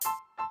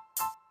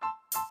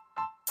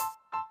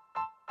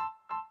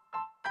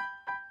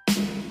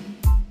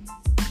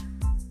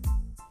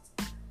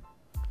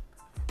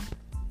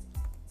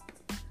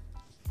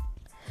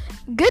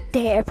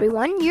Good day,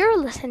 everyone. You're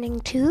listening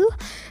to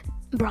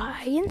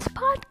Brian's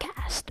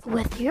podcast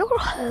with your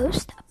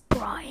host,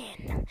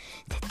 Brian.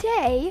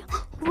 Today,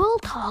 we'll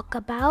talk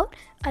about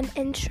an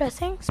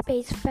interesting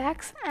space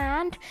facts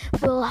and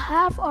we'll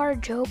have our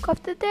joke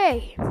of the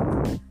day.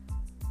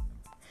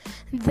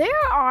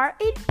 There are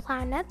 8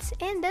 planets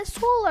in the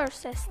solar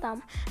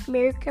system: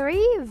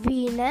 Mercury,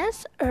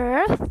 Venus,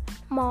 Earth,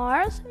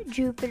 Mars,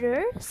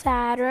 Jupiter,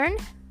 Saturn,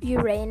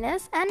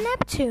 Uranus, and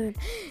Neptune.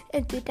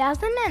 In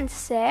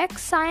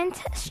 2006,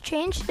 scientists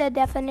changed the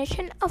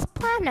definition of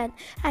planet,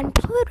 and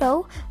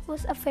Pluto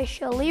was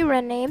officially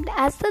renamed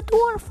as the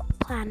dwarf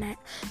planet.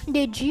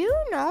 Did you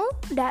know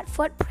that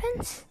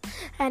footprints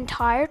and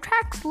tire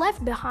tracks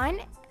left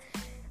behind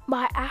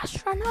by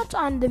astronauts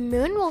on the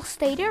moon will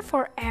stay there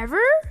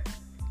forever,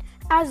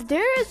 as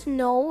there is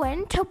no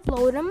wind to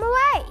blow them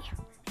away?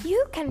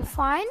 You can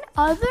find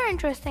other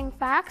interesting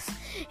facts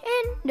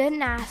in the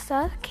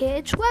NASA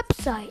Kids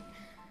website.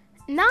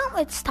 Now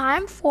it's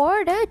time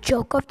for the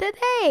joke of the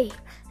day.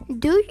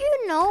 Do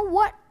you know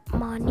what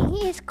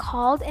money is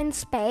called in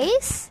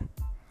space?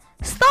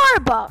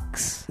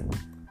 Starbucks.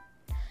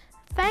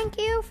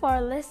 Thank you for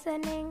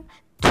listening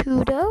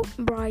to the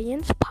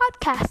Brian's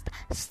podcast.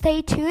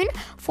 Stay tuned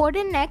for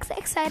the next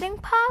exciting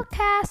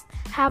podcast.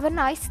 Have a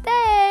nice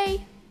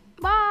day.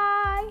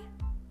 Bye.